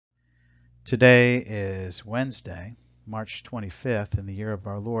Today is Wednesday, March 25th in the year of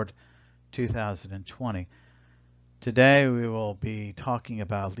our Lord 2020. Today we will be talking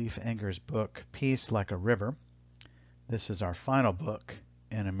about Leif Enger's book, Peace Like a River. This is our final book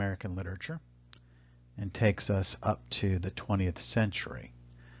in American literature and takes us up to the 20th century.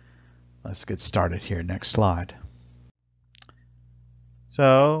 Let's get started here. Next slide.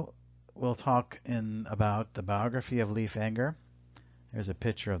 So we'll talk about the biography of Leif Enger. There's a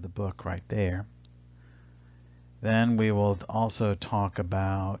picture of the book right there. Then we will also talk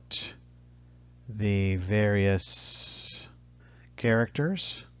about the various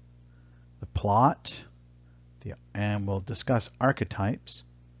characters, the plot, and we'll discuss archetypes,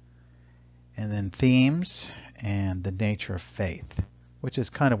 and then themes and the nature of faith, which is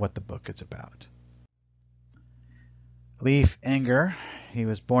kind of what the book is about. Leif Enger, he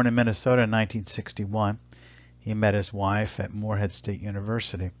was born in Minnesota in 1961. He met his wife at Morehead State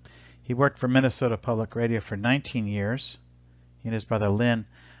University. He worked for Minnesota Public Radio for 19 years. He and his brother Lynn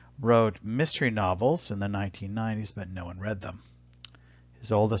wrote mystery novels in the 1990s, but no one read them.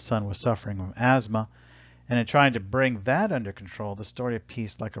 His oldest son was suffering from asthma, and in trying to bring that under control, the story of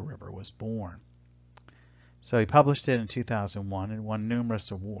Peace Like a River was born. So he published it in 2001 and won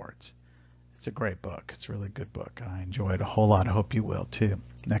numerous awards. It's a great book. It's a really good book. I enjoy it a whole lot. I hope you will too.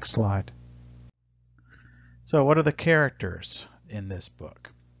 Next slide. So what are the characters in this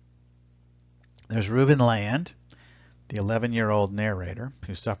book? There's Reuben Land, the 11-year-old narrator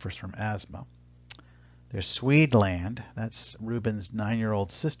who suffers from asthma. There's Swede Land, that's Reuben's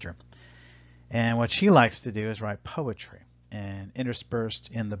 9-year-old sister. And what she likes to do is write poetry. And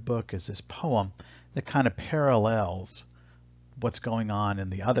interspersed in the book is this poem that kind of parallels what's going on in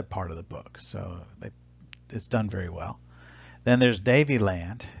the other part of the book. So it's done very well. Then there's Davy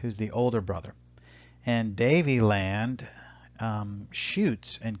Land, who's the older brother. And Davy Land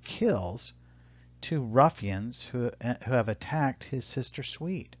shoots and kills two ruffians who have attacked his sister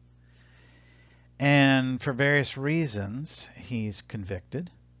Swede. And for various reasons, he's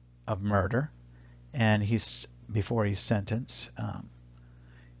convicted of murder, and before he's sentenced,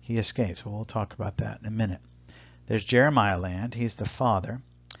 he escapes. We'll talk about that in a minute. There's Jeremiah Land. He's the father,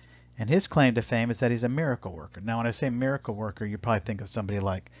 and his claim to fame is that he's a miracle worker. Now, when I say miracle worker, you probably think of somebody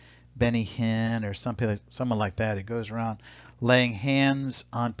like Benny Hinn or someone like that who goes around laying hands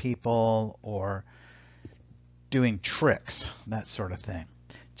on people or doing tricks, that sort of thing.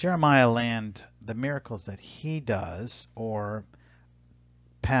 Jeremiah Land, the miracles that he does or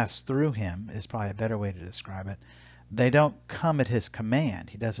pass through him is probably a better way to describe it. They don't come at his command.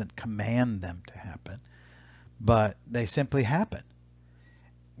 He doesn't command them to happen, but they simply happen.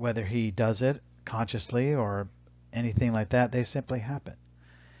 Whether he does it consciously or anything like that, they simply happen.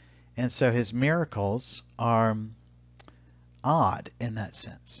 And so his miracles are odd in that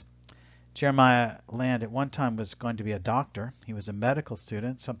sense. Jeremiah Land at one time was going to be a doctor. He was a medical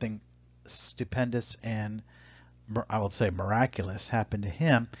student. Something stupendous and I would say miraculous happened to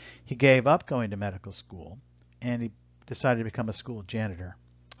him. He gave up going to medical school and he decided to become a school janitor.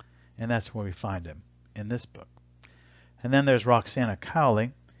 And that's where we find him in this book. And then there's Roxana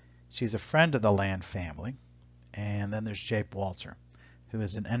Cowley. She's a friend of the Land family. And then there's Jape Walzer, who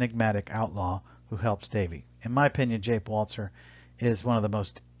is an enigmatic outlaw who helps Davy. In my opinion, Jape Walzer is one of the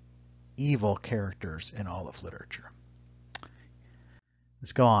most evil characters in all of literature.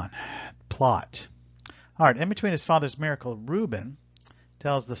 Let's go on. Plot. All right, in between his father's miracle, Reuben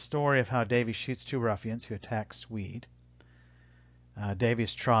tells the story of how Davy shoots two ruffians who attack Swede. Davy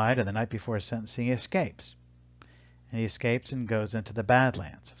is tried, and the night before his sentencing, he escapes. And he escapes and goes into the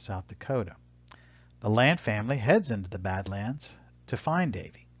Badlands of South Dakota. The Land family heads into the Badlands to find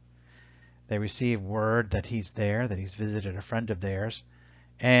Davy. They receive word that he's there, that he's visited a friend of theirs,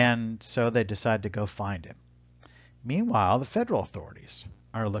 and so they decide to go find him. Meanwhile, the federal authorities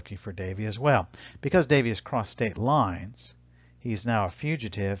are looking for Davy as well. Because Davy has crossed state lines, he's now a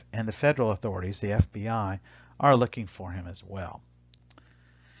fugitive, and the federal authorities, the FBI, are looking for him as well.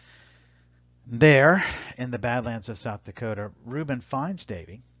 There, in the Badlands of South Dakota, Reuben finds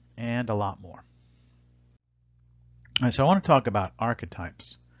Davy and a lot more. All right, so I want to talk about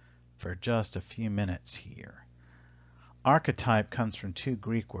archetypes for just a few minutes here. Archetype comes from two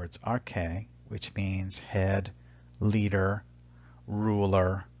Greek words, arche, which means head, leader,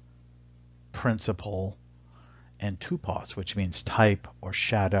 ruler, principle, and tupos, which means type or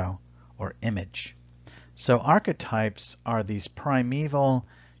shadow or image. So archetypes are these primeval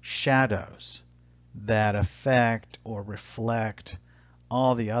shadows that affect or reflect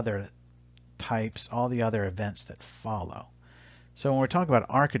all the other types, all the other events that follow. So when we're talking about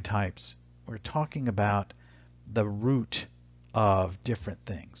archetypes, we're talking about the root of different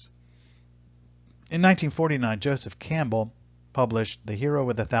things. In 1949, Joseph Campbell published The Hero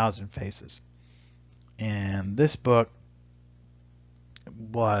with a Thousand Faces. And this book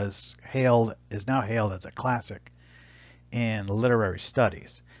is now hailed as a classic in literary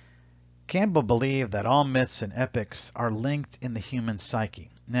studies. Campbell believed that all myths and epics are linked in the human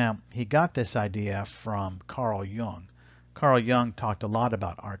psyche. Now, he got this idea from Carl Jung. Carl Jung talked a lot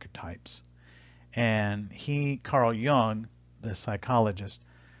about archetypes. And Carl Jung, the psychologist,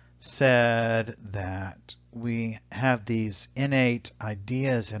 said that we have these innate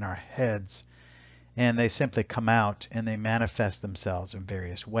ideas in our heads, and they simply come out and they manifest themselves in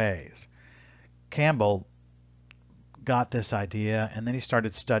various ways. Campbell got this idea, and then he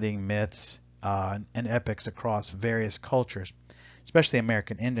started studying myths and epics across various cultures, especially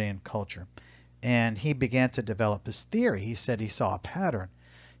American Indian culture. And he began to develop this theory. He said he saw a pattern.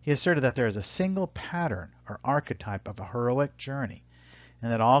 He asserted that there is a single pattern or archetype of a heroic journey,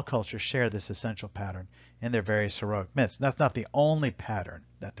 and that all cultures share this essential pattern in their various heroic myths. That's not the only pattern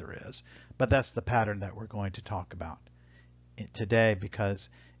that there is, but that's the pattern that we're going to talk about today because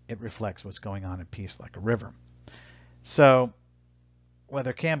it reflects what's going on in Peace Like a River. So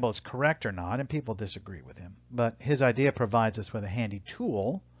whether Campbell is correct or not, and people disagree with him, but his idea provides us with a handy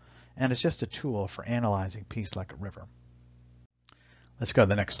tool, and it's just a tool for analyzing Peace Like a River. Let's go to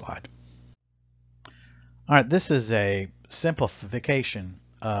the next slide. All right, this is a simplification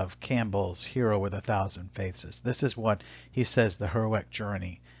of Campbell's Hero with a Thousand Faces. This is what he says the heroic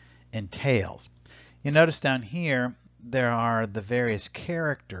journey entails. You notice down here there are the various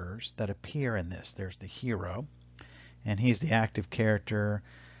characters that appear in this. There's the hero, and he's the active character.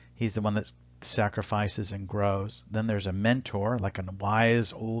 He's the one that sacrifices and grows. Then there's a mentor, like a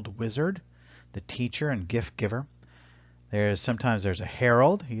wise old wizard, the teacher and gift giver. Sometimes there's a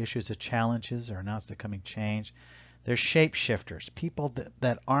herald. He issues the challenges or announces the coming change. There's shapeshifters, people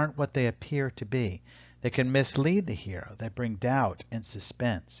that aren't what they appear to be. They can mislead the hero. They bring doubt and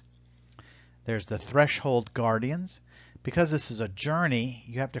suspense. There's the threshold guardians. Because this is a journey,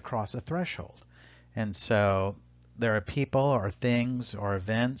 you have to cross a threshold. And so there are people or things or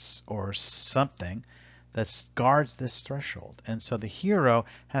events or something that guards this threshold. And so the hero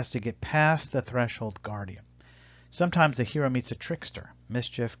has to get past the threshold guardian. Sometimes the hero meets a trickster,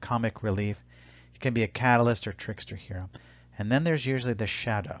 mischief, comic relief. He can be a catalyst or trickster hero. And then there's usually the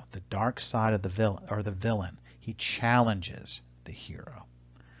shadow, the dark side of the villain. He challenges the hero.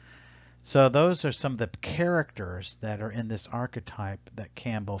 So those are some of the characters that are in this archetype that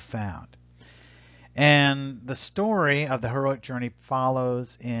Campbell found. And the story of the heroic journey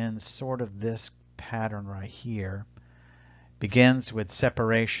follows in sort of this pattern right here. Begins with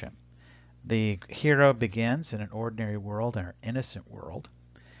separation. The hero begins in an ordinary world, an innocent world,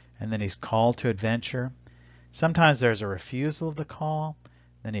 and then he's called to adventure. Sometimes there's a refusal of the call,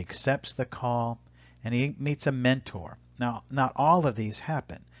 then he accepts the call, and he meets a mentor. Now, not all of these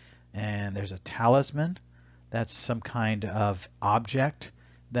happen, and there's a talisman. That's some kind of object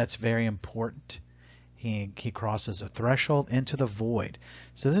that's very important. He crosses a threshold into the void.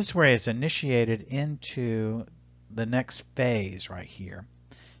 So this is where it's initiated into the next phase right here.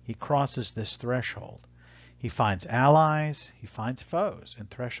 He crosses this threshold. He finds allies, he finds foes, and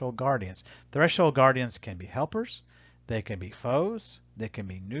threshold guardians. Threshold guardians can be helpers, they can be foes, they can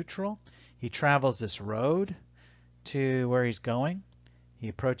be neutral. He travels this road to where he's going. He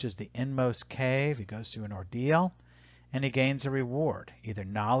approaches the inmost cave, he goes through an ordeal, and he gains a reward, either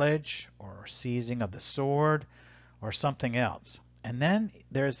knowledge or seizing of the sword or something else. And then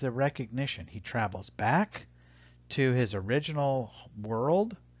there's the recognition. He travels back to his original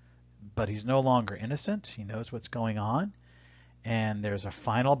world, but he's no longer innocent. He knows what's going on. And there's a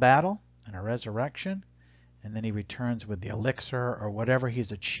final battle and a resurrection. And then he returns with the elixir or whatever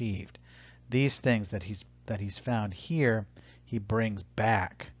he's achieved. These things that he's found here, he brings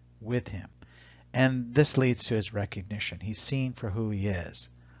back with him. And this leads to his recognition. He's seen for who he is.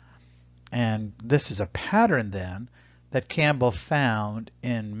 And this is a pattern then that Campbell found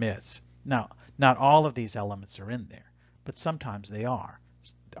in myths. Now, not all of these elements are in there, but sometimes they are.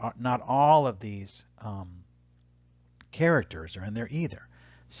 Not all of these characters are in there either.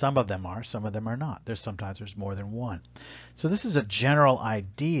 Some of them are, some of them are not. Sometimes there's more than one. So this is a general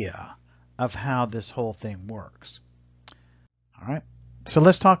idea of how this whole thing works. All right, so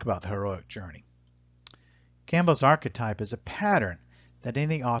let's talk about the heroic journey. Campbell's archetype is a pattern that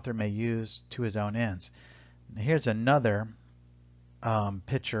any author may use to his own ends. Here's another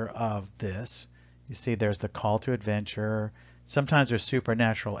picture of this. You see there's the call to adventure. Sometimes there's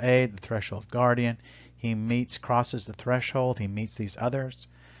supernatural aid, the threshold guardian. He crosses the threshold. He meets these others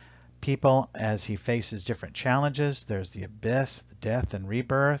people as he faces different challenges. There's the abyss, the death and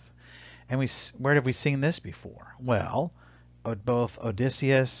rebirth. And where have we seen this before? Well, both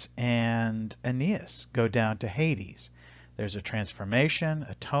Odysseus and Aeneas go down to Hades. There's a transformation,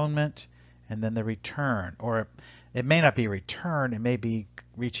 atonement, and then the return. Or it may not be return, it may be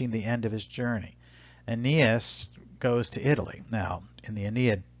reaching the end of his journey. Aeneas goes to Italy. Now, in the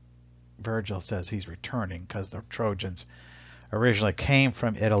Aeneid, Virgil says he's returning because the Trojans originally came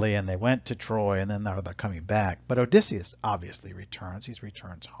from Italy and they went to Troy, and then they're coming back. But Odysseus obviously returns. He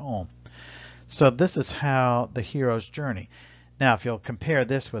returns home. So this is how the hero's journey. Now, if you'll compare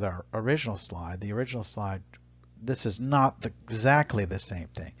this with our original slide, this is not exactly the same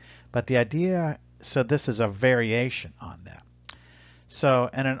thing. But the idea, so this is a variation on that. So,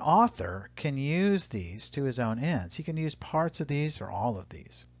 and an author can use these to his own ends. He can use parts of these or all of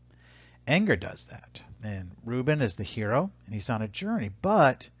these. Enger does that. And Reuben is the hero, and he's on a journey.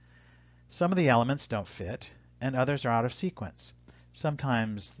 But some of the elements don't fit, and others are out of sequence.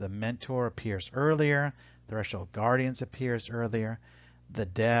 Sometimes the mentor appears earlier, the Threshold Guardians appears earlier, the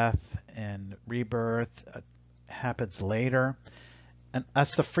death and rebirth happens later. And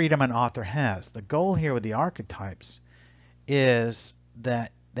that's the freedom an author has. The goal here with the archetypes is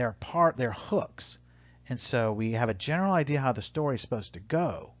that they're hooks. And so we have a general idea how the story is supposed to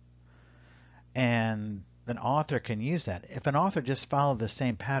go. And an author can use that. If an author just followed the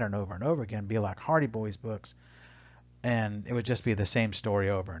same pattern over and over again, be like Hardy Boys books, and it would just be the same story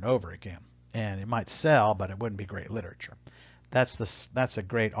over and over again. And it might sell, but it wouldn't be great literature. That's a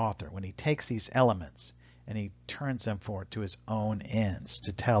great author, when he takes these elements and he turns them forward to his own ends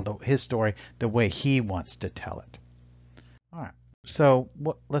to tell his story the way he wants to tell it. All right, so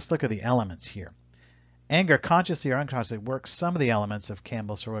let's look at the elements here. Enger consciously or unconsciously works some of the elements of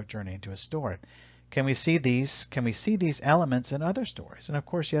Campbell's heroic journey into a story. Can we see these? Can we see these elements in other stories? And of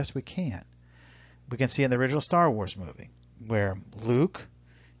course, yes, we can. We can see in the original Star Wars movie where Luke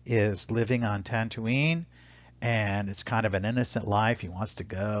is living on Tatooine, and it's kind of an innocent life. He wants to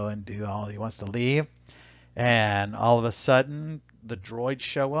go and do all he wants to leave, and all of a sudden the droids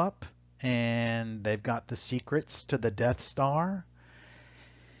show up, and they've got the secrets to the Death Star.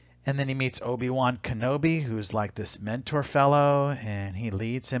 And then he meets Obi-Wan Kenobi, who's like this mentor fellow, and he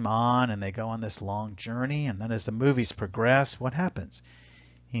leads him on, and they go on this long journey. And then as the movies progress, what happens?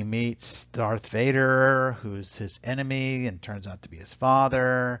 He meets Darth Vader, who's his enemy and turns out to be his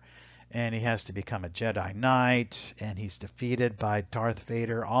father, and he has to become a Jedi Knight, and he's defeated by Darth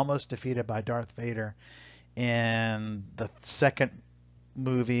Vader, almost defeated by Darth Vader in the second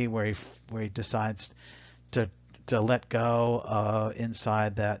movie where he decides to let go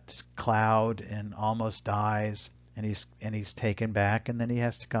inside that cloud and almost dies, and he's taken back, and then he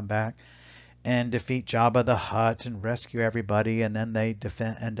has to come back and defeat Jabba the Hutt and rescue everybody, and then they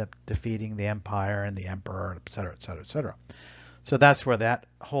end up defeating the Empire and the Emperor, etc., etc., etc. So that's where that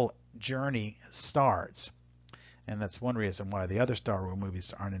whole journey starts, and that's one reason why the other Star Wars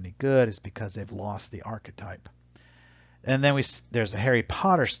movies aren't any good, is because they've lost the archetype. And then there's the Harry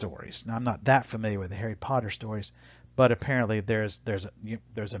Potter stories. Now, I'm not that familiar with the Harry Potter stories, but apparently there's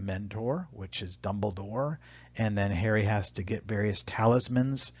a mentor, which is Dumbledore, and then Harry has to get various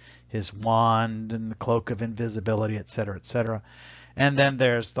talismans, his wand and the cloak of invisibility, etc., etc. And then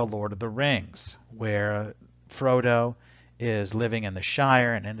there's the Lord of the Rings, where Frodo is living in the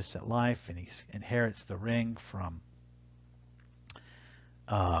Shire, an innocent life, and he inherits the ring from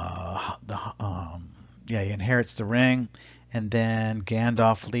he inherits the ring, and then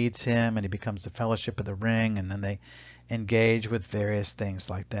Gandalf leads him, and he becomes the Fellowship of the Ring, and then they engage with various things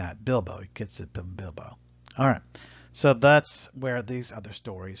like that. Bilbo, he gets it from Bilbo. All right, so that's where these other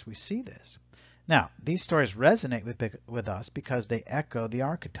stories, we see this. Now, these stories resonate with us because they echo the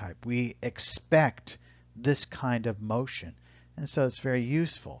archetype. We expect this kind of motion, and so it's very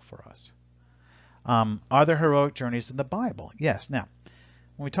useful for us. Are there heroic journeys in the Bible? Yes. Now,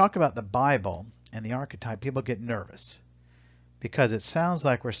 when we talk about the Bible and the archetype, people get nervous because it sounds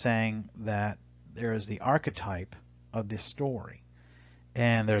like we're saying that there is the archetype of this story,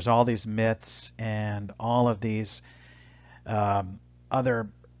 and there's all these myths and all of these other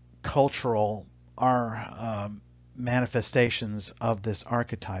cultural manifestations of this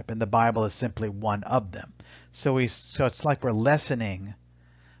archetype, and the Bible is simply one of them. So it's like we're lessening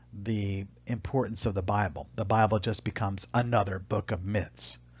the importance of the Bible. The Bible just becomes another book of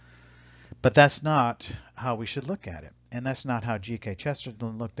myths. But that's not how we should look at it. And that's not how G.K.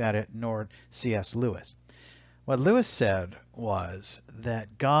 Chesterton looked at it, nor C.S. Lewis. What Lewis said was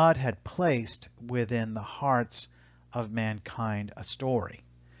that God had placed within the hearts of mankind a story.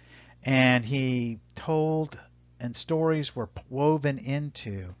 And he told, and stories were woven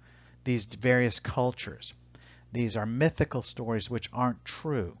into these various cultures. These are mythical stories which aren't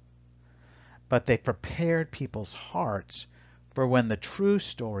true. but they prepared people's hearts for when the true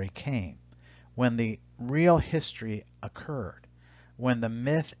story came, when the real history occurred, when the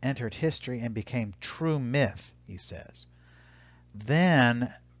myth entered history and became true myth, he says.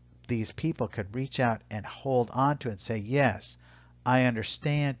 Then these people could reach out and hold on to it and say, yes, I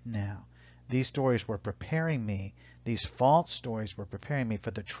understand now. These stories were preparing me. These false stories were preparing me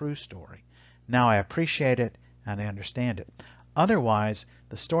for the true story. Now I appreciate it and I understand it. Otherwise,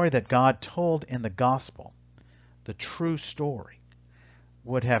 the story that God told in the gospel, the true story,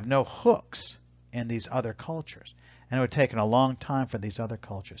 would have no hooks in these other cultures. And it would have taken a long time for these other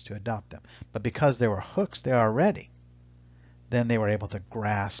cultures to adopt them. But because there were hooks there already, then they were able to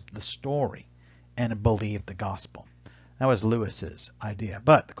grasp the story and believe the gospel. That was Lewis's idea.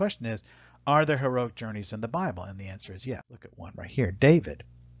 But the question is, are there heroic journeys in the Bible? And the answer is yes. Look at one right here. David.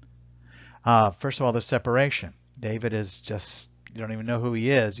 First of all, the separation. David is just, you don't even know who he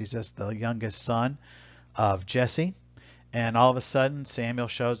is. He's just the youngest son of Jesse. And all of a sudden, Samuel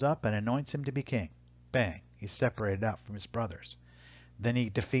shows up and anoints him to be king. Bang. He's separated out from his brothers. Then he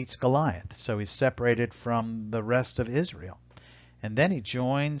defeats Goliath. So he's separated from the rest of Israel. And then he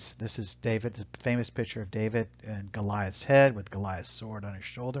joins, this is David, the famous picture of David and Goliath's head with Goliath's sword on his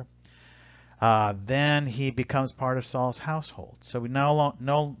shoulder. Then he becomes part of Saul's household. So no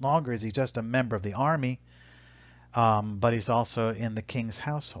longer is he just a member of the army, but he's also in the king's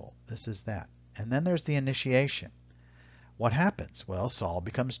household. This is that. And then there's the initiation. What happens? Well, Saul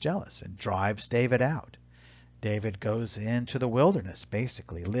becomes jealous and drives David out. David goes into the wilderness,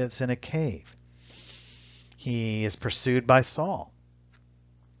 basically, lives in a cave. He is pursued by Saul.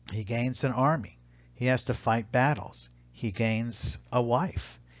 He gains an army. He has to fight battles. He gains a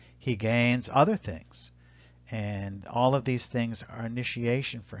wife. He gains other things. And all of these things are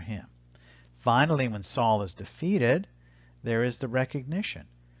initiation for him. Finally, when Saul is defeated, there is the recognition.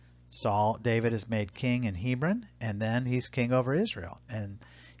 David is made king in Hebron, and then he's king over Israel. And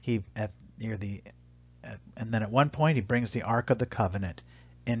then at one point he brings the Ark of the Covenant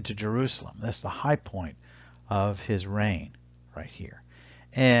into Jerusalem. That's the high point of his reign right here.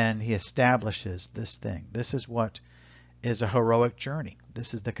 And he establishes this thing. This is what is a heroic journey.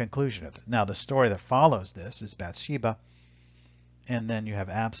 This is the conclusion of it. Now, the story that follows this is Bathsheba, and then you have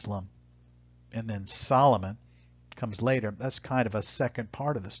Absalom, and then Solomon comes later. That's kind of a second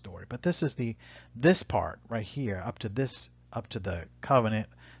part of the story. But this is this part right here, up to the covenant,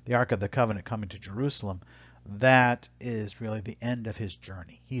 the Ark of the Covenant coming to Jerusalem. That is really the end of his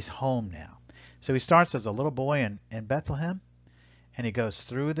journey. He's home now. So he starts as a little boy in Bethlehem, and he goes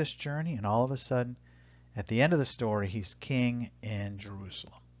through this journey, and all of a sudden, at the end of the story, he's king in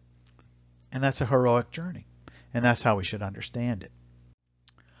Jerusalem. And that's a heroic journey, and that's how we should understand it.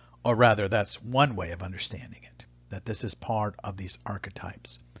 Or rather, that's one way of understanding it, that this is part of these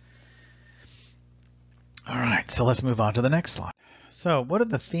archetypes. All right, so let's move on to the next slide. So what are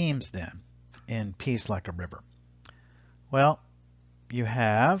the themes then in Peace Like a River? Well, you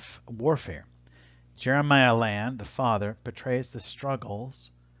have warfare. Jeremiah Land, the father, portrays the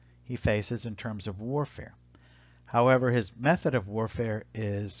struggles he faces in terms of warfare. However, his method of warfare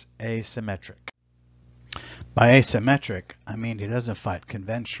is asymmetric. By asymmetric, I mean he doesn't fight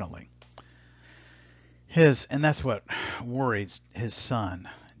conventionally. And that's what worries his son,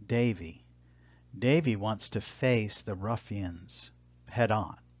 Davy. Davy wants to face the ruffians head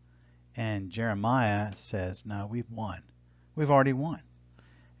on. And Jeremiah says, no, we've won. We've already won.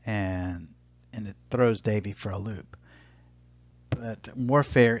 And it throws Davy for a loop. But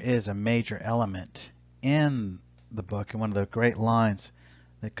warfare is a major element in the book. And one of the great lines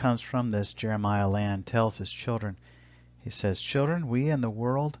that comes from this, Jeremiah Land tells his children, he says, children, we in the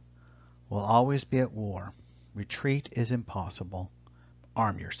world will always be at war. Retreat is impossible.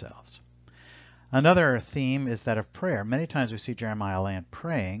 Arm yourselves. Another theme is that of prayer. Many times we see Jeremiah Land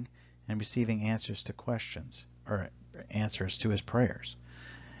praying and receiving answers to questions, or answers to his prayers.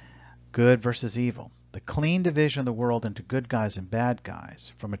 Good versus evil. The clean division of the world into good guys and bad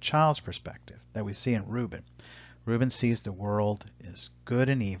guys from a child's perspective that we see in Reuben. Reuben sees the world as good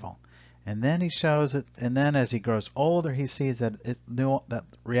and evil. And then he shows it, and then as he grows older, he sees that that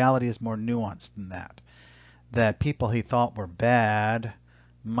reality is more nuanced than that. That people he thought were bad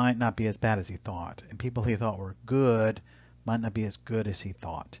might not be as bad as he thought. And people he thought were good might not be as good as he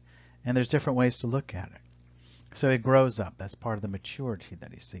thought. And there's different ways to look at it. So he grows up. That's part of the maturity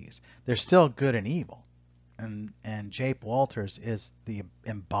that he sees. There's still good and evil. And Jape Walters is the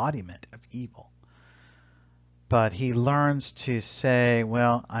embodiment of evil. But he learns to say,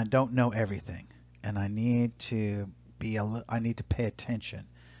 well, I don't know everything. And I need to pay attention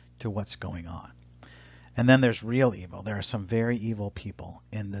to what's going on. And then there's real evil. There are some very evil people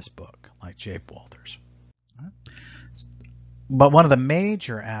in this book, like Jake Walters. But one of the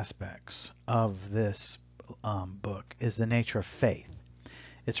major aspects of this book is the nature of faith.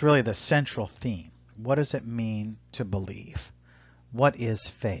 It's really the central theme. What does it mean to believe? What is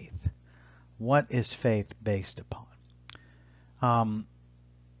faith? What is faith based upon?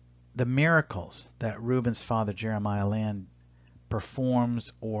 The miracles that Reuben's father Jeremiah Land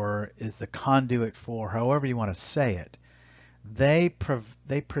performs, or is the conduit for, however you want to say it, they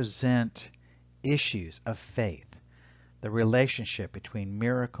present issues of faith, the relationship between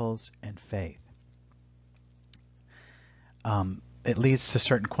miracles and faith. It leads to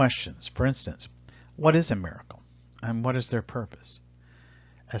certain questions. For instance, what is a miracle and what is their purpose?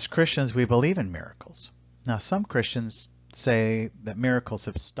 As Christians, we believe in miracles. Now, some Christians say that miracles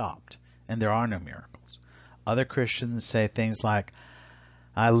have stopped and there are no miracles. Other Christians say things like,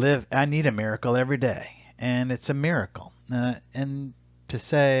 I need a miracle every day, and it's a miracle. And to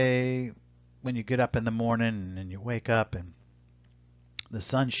say when you get up in the morning and you wake up and the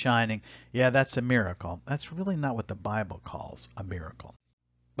sun's shining, yeah, that's a miracle. That's really not what the Bible calls a miracle.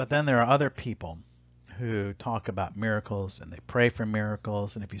 But then there are other people who talk about miracles and they pray for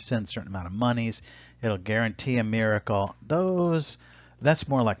miracles, and if you send a certain amount of monies, it'll guarantee a miracle. That's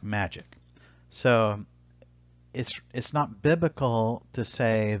more like magic. So it's not biblical to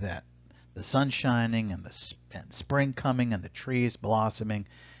say that the sun shining and spring coming and the trees blossoming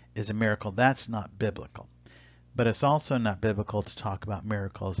is a miracle. That's not biblical. But it's also not biblical to talk about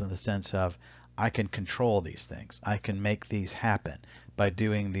miracles in the sense of, I can control these things. I can make these happen by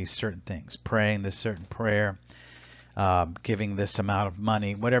doing these certain things, praying this certain prayer, giving this amount of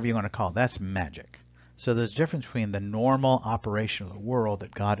money, whatever you want to call it. That's magic. So there's a difference between the normal operation of the world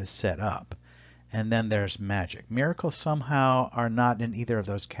that God has set up, and then there's magic. Miracles somehow are not in either of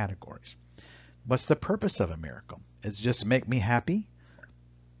those categories. What's the purpose of a miracle? Is it just to make me happy?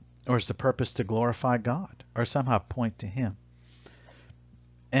 Or is the purpose to glorify God or somehow point to Him?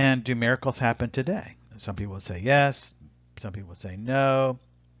 And do miracles happen today? Some people would say yes. Some people would say no.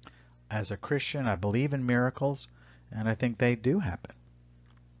 As a Christian, I believe in miracles, and I think they do happen.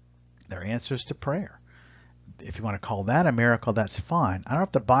 They're answers to prayer. If you want to call that a miracle, that's fine. I don't know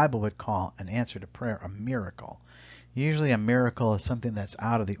if the Bible would call an answer to prayer a miracle. Usually a miracle is something that's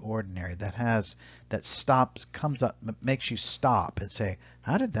out of the ordinary, that stops, comes up, makes you stop and say,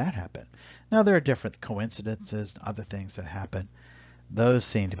 how did that happen? Now, there are different coincidences and other things that happen. Those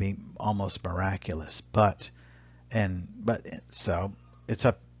seem to be almost miraculous, so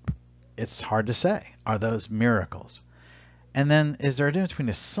it's hard to say, are those miracles? And then, is there a difference between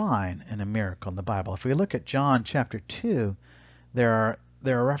a sign and a miracle in the Bible? If we look at John chapter 2, there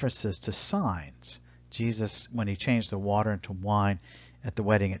are references to signs. Jesus, when he changed the water into wine at the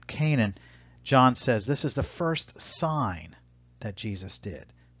wedding at Canaan, John says this is the first sign that Jesus did.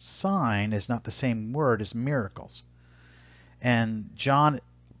 Sign is not the same word as miracles. And John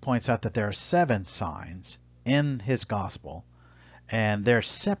points out that there are 7 signs in his gospel, and they're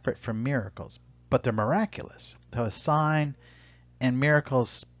separate from miracles, but they're miraculous. So a sign and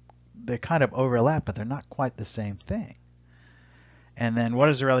miracles, they kind of overlap, but they're not quite the same thing. And then what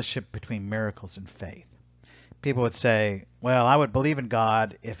is the relationship between miracles and faith? People would say, well, I would believe in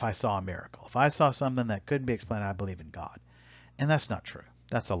God if I saw a miracle. If I saw something that couldn't be explained, I believe in God. And that's not true.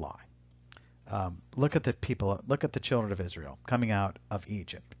 That's a lie. Look at the children of Israel coming out of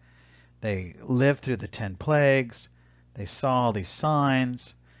Egypt. They lived through the 10 plagues. They saw all these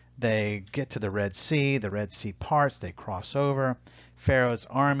signs. They get to the Red Sea parts. They cross over. Pharaoh's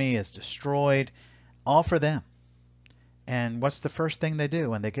army is destroyed. All for them. And what's the first thing they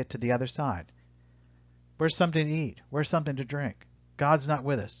do when they get to the other side? Where's something to eat? Where's something to drink? God's not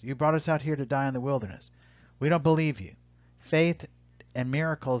with us. You brought us out here to die in the wilderness. We don't believe you. Faith and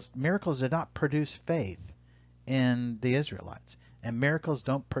miracles did not produce faith in the Israelites. And miracles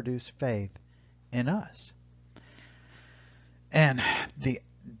don't produce faith in us. And the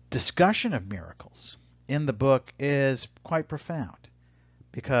discussion of miracles in the book is quite profound,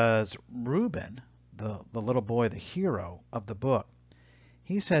 because Reuben, the little boy, the hero of the book,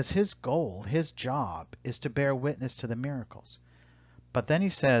 he says his goal, his job, is to bear witness to the miracles. But then he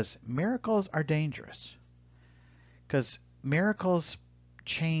says miracles are dangerous, because miracles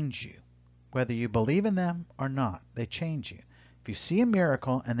change you. Whether you believe in them or not, they change you. If you see a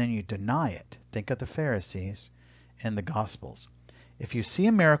miracle and then you deny it, think of the Pharisees in the Gospels. If you see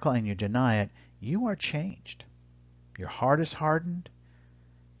a miracle and you deny it, you are changed. Your heart is hardened.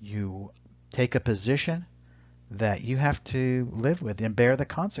 You take a position that you have to live with and bear the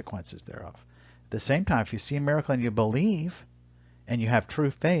consequences thereof. At the same time, if you see a miracle and you believe and you have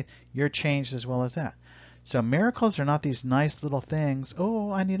true faith, you're changed as well as that. So miracles are not these nice little things.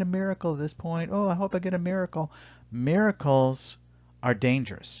 Oh, I need a miracle at this point. Oh, I hope I get a miracle. Miracles are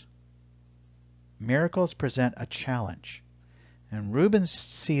dangerous. Miracles present a challenge. And Reuben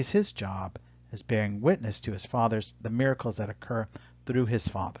sees his job as bearing witness to his father's, the miracles that occur through his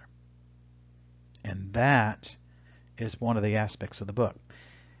father. And that is one of the aspects of the book.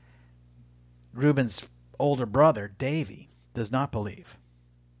 Reuben's older brother, Davy, does not believe.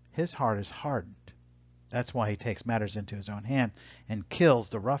 His heart is hardened. That's why he takes matters into his own hand and kills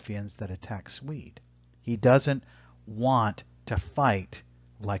the ruffians that attack Swede. He doesn't want to fight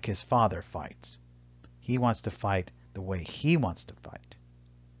like his father fights. He wants to fight the way he wants to fight.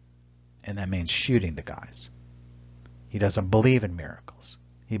 And that means shooting the guys. He doesn't believe in miracles.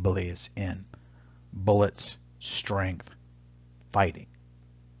 He believes in bullets, strength, fighting.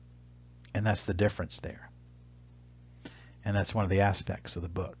 And that's the difference there. And that's one of the aspects of the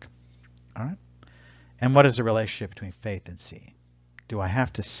book. All right? And what is the relationship between faith and seeing? Do I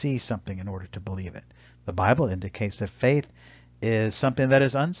have to see something in order to believe it? The Bible indicates that faith is something that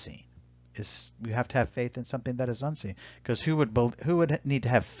is unseen. You have to have faith in something that is unseen. Because who would need to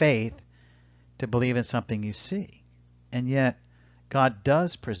have faith to believe in something you see? And yet, God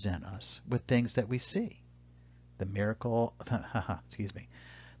does present us with things that we see. The miracle, excuse me,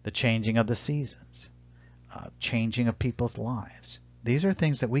 the changing of the seasons, changing of people's lives. These are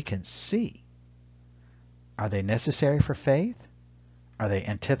things that we can see. Are they necessary for faith? Are they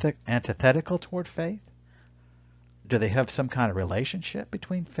antithetical toward faith? Do they have some kind of relationship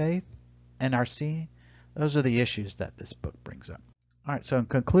between faith and our seeing? Those are the issues that this book brings up. All right, so in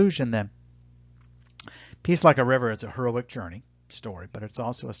conclusion then, Peace Like a River is a heroic journey story, but it's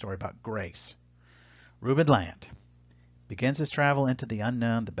also a story about grace. Reuben Land begins his travel into the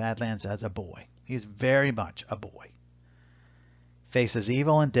unknown, the Badlands, as a boy. He's very much a boy. Faces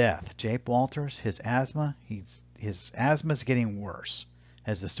evil and death. Jape Walters, his asthma is getting worse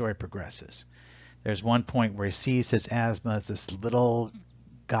as the story progresses. There's one point where he sees his asthma as this little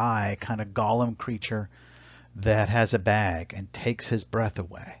guy, kind of golem creature that has a bag and takes his breath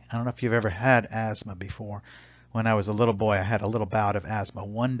away. I don't know if you've ever had asthma before. When I was a little boy, I had a little bout of asthma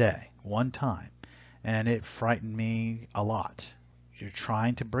one day, one time, and it frightened me a lot. You're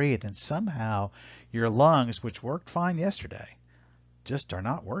trying to breathe, and somehow your lungs, which worked fine yesterday, just are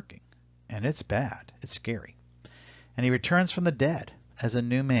not working. And it's bad. It's scary. And he returns from the dead as a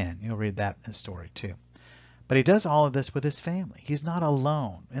new man. You'll read that in the story too. But he does all of this with his family. He's not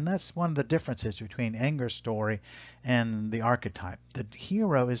alone. And that's one of the differences between Enger's story and the archetype. The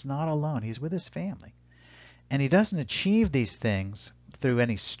hero is not alone. He's with his family. And he doesn't achieve these things through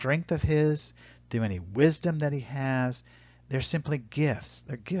any strength of his, through any wisdom that he has. They're simply gifts.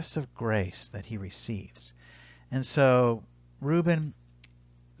 They're gifts of grace that he receives. And so Reuben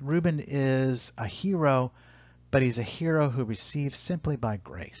is a hero, but he's a hero who receives simply by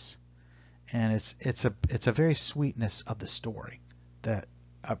grace. And it's a very sweetness of the story that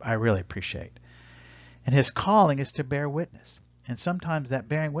I really appreciate. And his calling is to bear witness. And sometimes that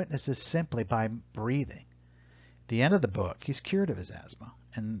bearing witness is simply by breathing. At the end of the book, he's cured of his asthma.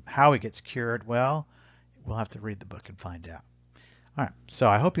 And how he gets cured, well, we'll have to read the book and find out. All right, so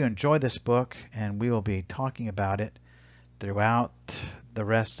I hope you enjoy this book, and we will be talking about it throughout the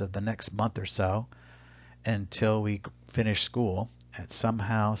rest of the next month or so until we finish school at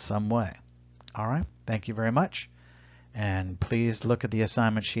somehow, some way. All right, thank you very much, and please look at the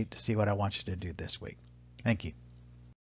assignment sheet to see what I want you to do this week. Thank you.